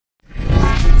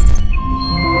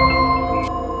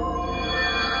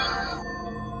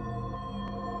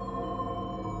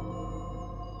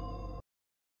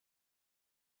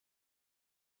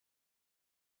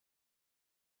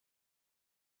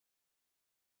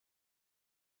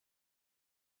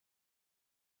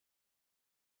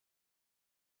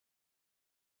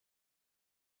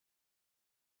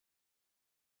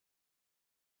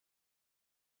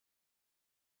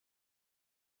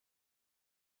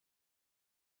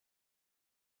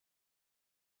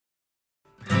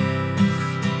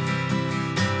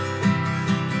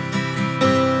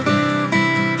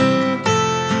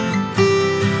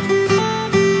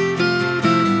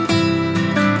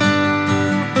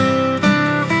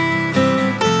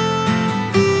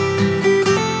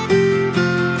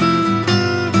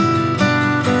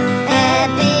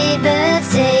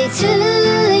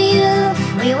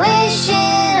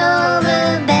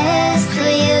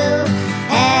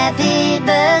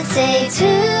say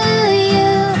to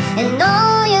you, and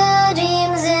all your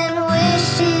dreams and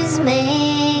wishes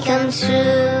may come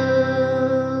true.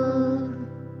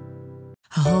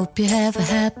 I hope you have a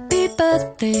happy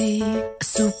birthday, a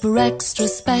super extra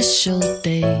special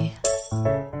day.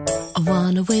 I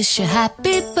wanna wish you a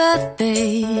happy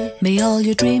birthday. May all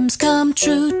your dreams come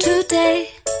true today.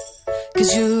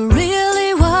 'Cause you're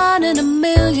really one in a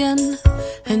million,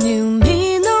 and you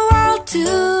mean the world to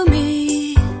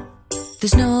me.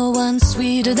 There's no one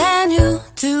sweeter than you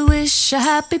to wish a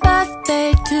happy birthday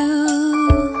to.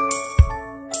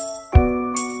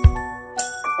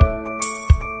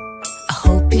 I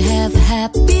hope you have a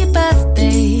happy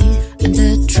birthday and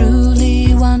a truly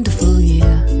wonderful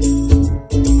year,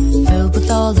 filled with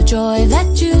all the joy that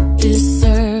you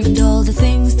deserve and all the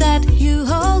things that you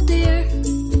hold dear.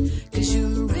 'Cause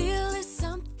you're really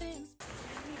something.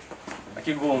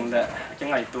 Cái gồm là cái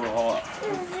ngày tuổi họ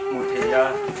một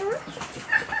thế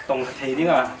tổng thể đi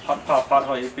à phát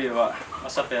hỏi về và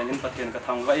sắp về những Pathen cái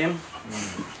thằng vậy em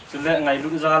cho nên ngày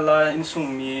lúc ra là in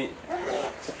sung mi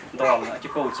đòn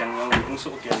cái câu chẳng những cũng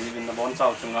số kiện như bên là bón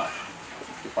rau chẳng ạ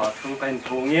cái bà thu cái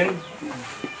thú nhiên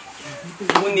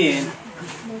cũng nè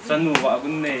chân nụ vợ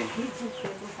cũng nè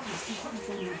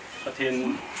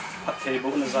Pathen phát thể bộ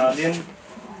là ra liên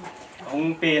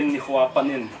ông bên khoa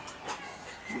panin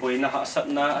bồi na hạ sát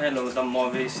na hay là đầm mò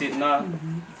về xịt na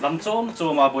làm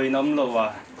chỗ mà bồi nấm lồ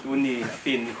à tu ni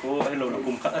pin thì khô hay là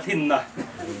cùng cắt thìn na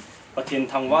Pathen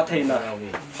thangvah thầy na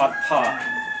phát phá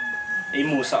ấy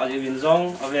mù sa gì viên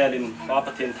rong ở về liền và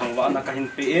Pathen thangvah na cái hình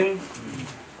pin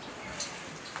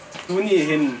tu ni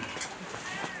hình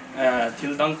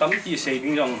thil đăng tắm chỉ xây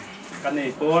dựng rong cái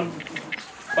này con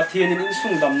Pathen in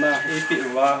sung đầm na ấy bị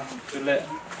và cái lệ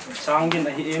sang bên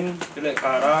ấy em cái lệ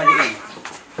Cara em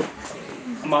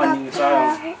mà nhìn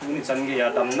sao cũng như chân cái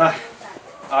đầm na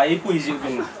ai bùi dịu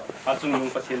dùng chung dùng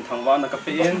Pathen thangvah na cái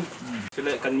pin cái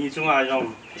lệ cần như chung ai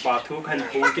rong bà thu hành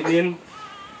phố cái nên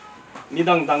ni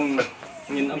đăng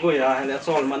nhìn anh coi hay là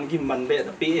sol man kim man bẹ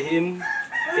tập pin em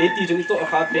ấy thì chúng tôi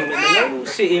khá tiền này nó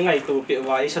sẽ ngày tổ bẹ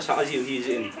vài sa dịu gì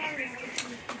gì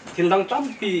thì đăng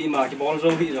tắm pi mà cái bón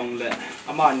rau bị rong lệ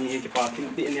mà nhìn cái bà thì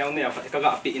pin nhau này phải cái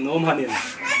gạo pin nôm hả nên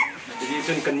thì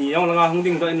chúng cần nhiều là không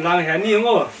định đợi lang hé nhiều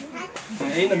ngô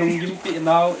ấy là nông nghiệp bị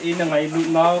nào ấy là ngày lụt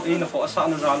nào ấy là phỏ sa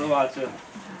nó ra luôn à chứ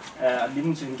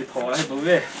lim chừng cái thỏi hay bố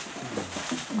về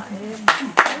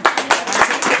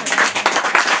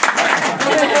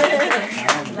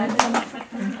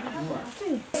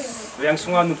yang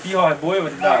sungai nupi hỏi bố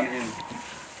vậy đàn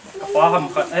phá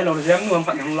hầm khát hay là dám nuông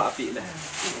khát không lạ bị này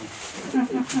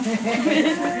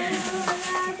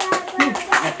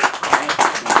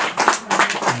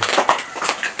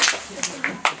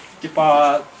cái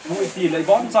bà mũi tì lại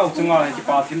bón rau cho ngoài cái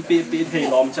bà thiên bị thể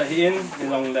lòm chạy yên thì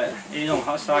dòng lại ấy dòng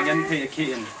hạ sa gen thể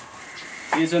kiện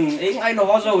thì dần ấy ai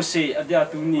nó dầu xì ở đây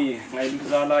tu nhì ngày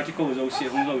ra là cái cầu dầu xì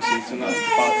không dầu xì cho ngoài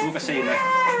bà tu cái xì này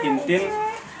hiện tiên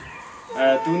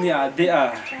tu nhì à để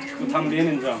tu tham đến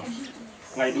nên rằng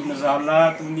ngày lúc ra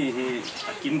là tu nhì thì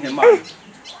kín thế mà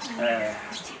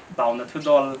tàu nó thu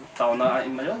đòn tàu nó ai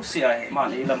mà dầu xì ai mà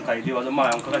ấy làm cái điều rồi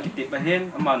mà không có cái tiệm bài hen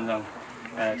mà rằng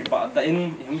cái bà ta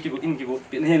in cái bộ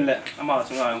biến hình lệ mà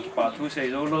chúng ta cái bà thu xây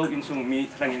lâu lâu in sung mi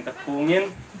thành những cái phù nhiên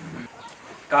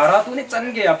Cara tu ni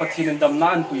chân cái Pathen đầm na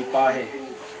anh quỳ pa he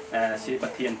si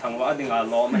Pathen thangvah đi ngả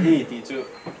lò mà hi thì chứ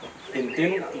hiện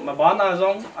tin mà bán na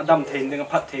giống đầm thền đi ngả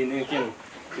Pathen đi kia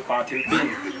cái bà thiên pin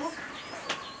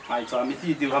ai cho mi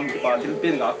ti điều ham cái bà thiên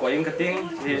pin ngả coi những cái tiếng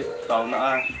thì tàu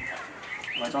na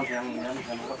mà trong thì hàng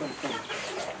có tốt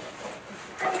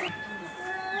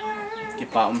cái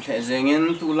bảo sẽ dễ nghe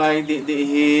tu lai để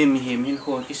hiểm hin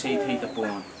khô cái xây thì tập bồn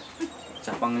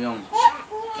chặt băng nhông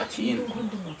chặt chín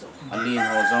anh liền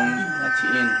hồ dông chặt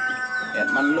chín ẹt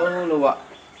man lô ạ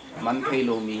man thay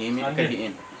lô mi hiểm cái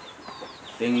hiện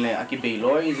tiếng lệ cái bể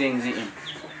lối riêng gì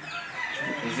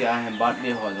cái gì ai bắt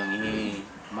đi hồ dông hi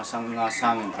mà sang ngà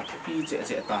sang cái pi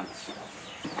dễ tan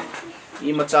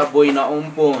i mà cha bồi na ôm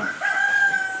bồn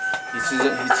cái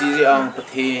gì ông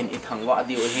Pathen ít thangvah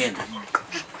đi ở hen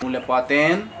mule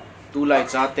Pathen tu lai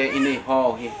cha te inei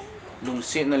ho hi lung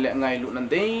se na le ngai lu nan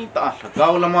dei ta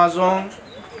gaw lama zong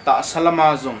ta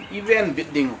salama zong event bit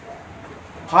ding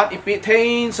phat ipi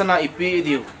thein sana ipi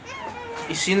diu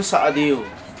isin sa adiu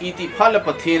iti phala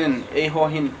Pathen e ho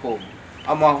hin ko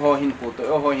ama ho hin ko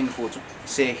to ho hin ko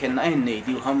se khen ai nei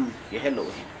diu ham ye hello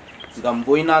gam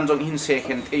boinan jong hin se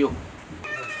khen theyu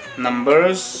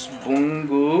numbers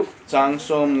bungu chang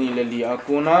som ni le li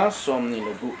akuna som ni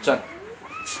le bu chan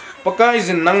pakai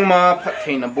zin nang ma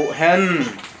Pathen na bu hen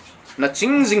na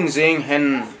ching jing jing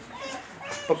hen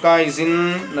pakai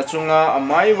zin na chunga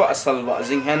amai wa salwa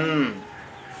jing hen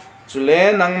chule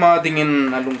nang ma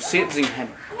dingin alung set jing hen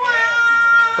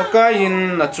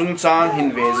pakayin na chung chang hin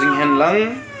ve jing hen lang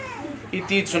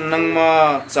iti chun nang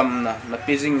ma chamna na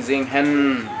pijing jing hen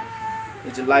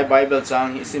it's lai bible chang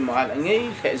hi simal angai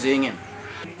khe jing hen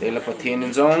tela pathen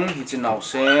jong hi chinau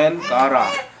sen kara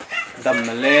dam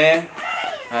na le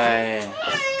ai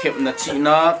khep na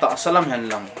china ta salam hen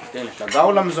lang tela ta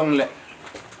gaulam jong le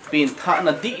pin tha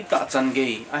na di ta chan ge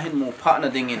a hen mu pha na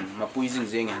dingin ma pui jing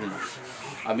jing hen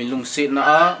ami lung set na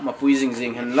a ma pui jing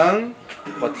jing hen lang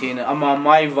pathen ama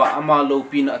mai wa ama lo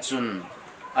pin a chun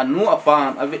anu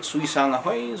apan avet sui sang a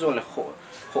hoi zo le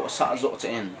kho sa zo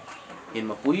chen in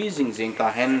ma pui jing jing ta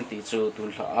hen ti chu tul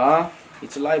tha a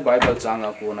it's lai bible changa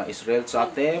ko na israel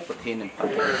chate pathen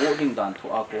pathen bo ding dan thu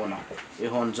a ko na e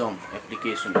hon jong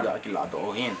application ga ki la do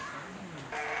hin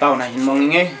taw na hin mong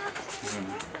nge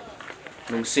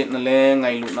lung set na le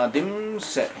ngai lu na dim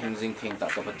se hin jing thing ta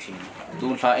ka pathen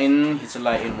tul tha in it's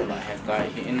lai in la he kai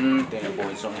in te bo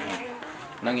jong hin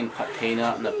nangin phathena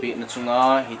na pe na chunga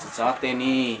hi cha te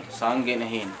ni sangge na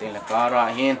hin te la kara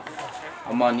hin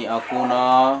amani akuna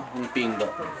hung ping do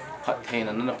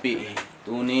phathena na pe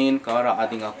tunin kara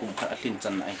adinga kum kha atlin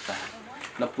chan ai ta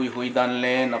na pui hui dan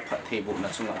le na phathe bu na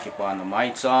chunga ki pa na mai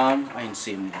cham ain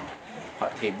sim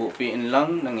phathe bu pe in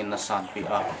lang nangin na san pe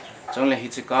a changle hi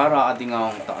chi kara adinga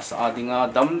ta sa adinga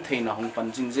dam theina hung pan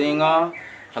jing jenga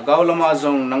hagaw lama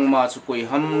jong nangma chu koi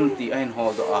ham ti ain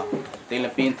hol do a tela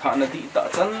pin tha na di ta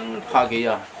chan pha ge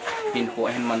ya pin ko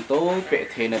hen man to pe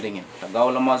the na dingin hagaw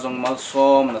lama jong mal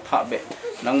som na tha be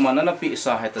nangma na pi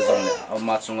sa ha ta jong le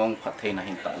ama chungong phat the na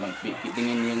hin ta lang pi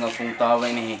dingin ninga khung ta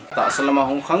wai ni ta salama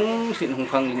hung khang sin hung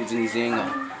khang ling jing jenga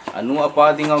anu apa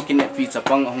dingaw kin pi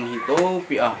chapang hung hi to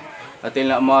pi a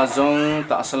atela ama jong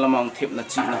ta salama thep na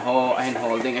chi na ho ain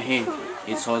holding a hin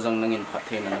i so jang nangin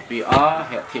phathen na pi a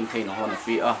he thim thein ho na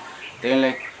pi a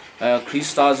tele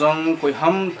krista jong koi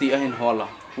ham ti a hin hola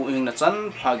hu ing na chan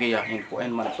phage ya hin ko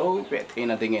en man to pe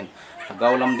theina dingin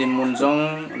gaulam din mun jong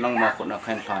nang ma khona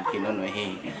khan phan kin no hi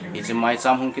i je mai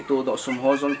cham hung ki tu do sum ho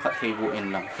jong phathei bu en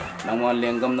lang nang ma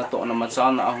lenggam na to na ma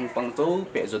chan na hung pang to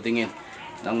pe zo dingin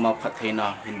nang ma phatheina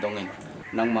hin dongin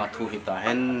nang ma thu hi ta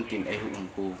hen tin e hu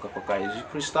ku ka pakai ji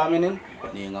krista menen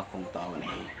ni nga khong ta wa ni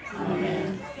amen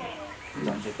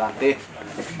dan tante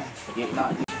gi na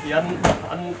yan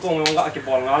an kong yung ga ki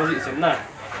bol ngal ji sen na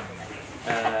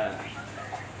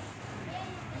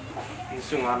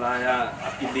sung ala ya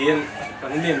apilin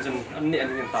kan len chen an ne an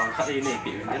tang kha e ne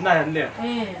pi ne na han le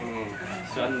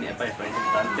so an ne pai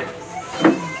tante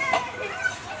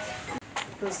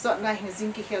to sot na hin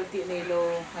jing ki healthy ne lo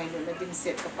hai no na dim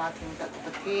set ka pa thing ta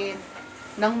pathen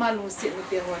nang ma lu set ne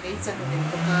te ho nei chan ne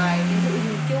ka kai ni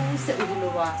in kyu se u lo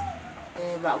wa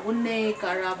ba bun ne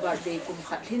kara ba de kum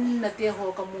khathin na te ho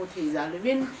ka mu thi za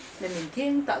lewin na min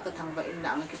thing ta ka thangwa in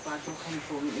na ki pa tu khan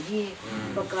ko ni hi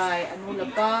bakai anu la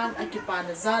pan akipa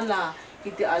na zala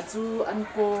kiti azu an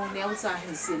ko neu sa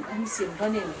hin sim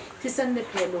banin thisan ne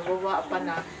phelo wa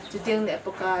apana chutiang ne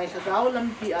pakai hagaw lam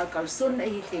pi a kalsun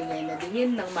ai thenge na dingin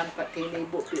nang man pathe nei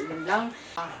bo pi min lang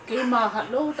ke ma ha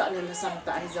lo ta le na sam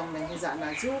ta ai jong na hi za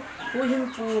na chu hu hing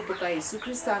pu pakai su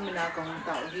krista mina ka hong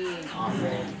ta hi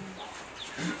amen.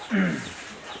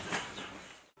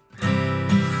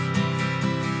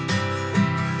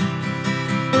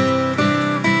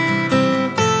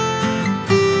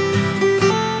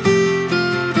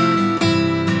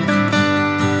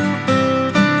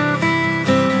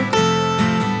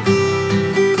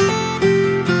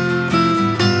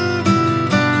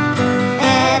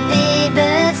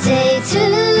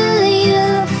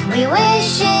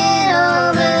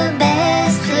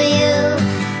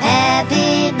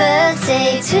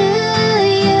 To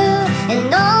you,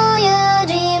 and all your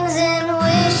dreams and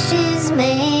wishes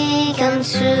may come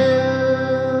true.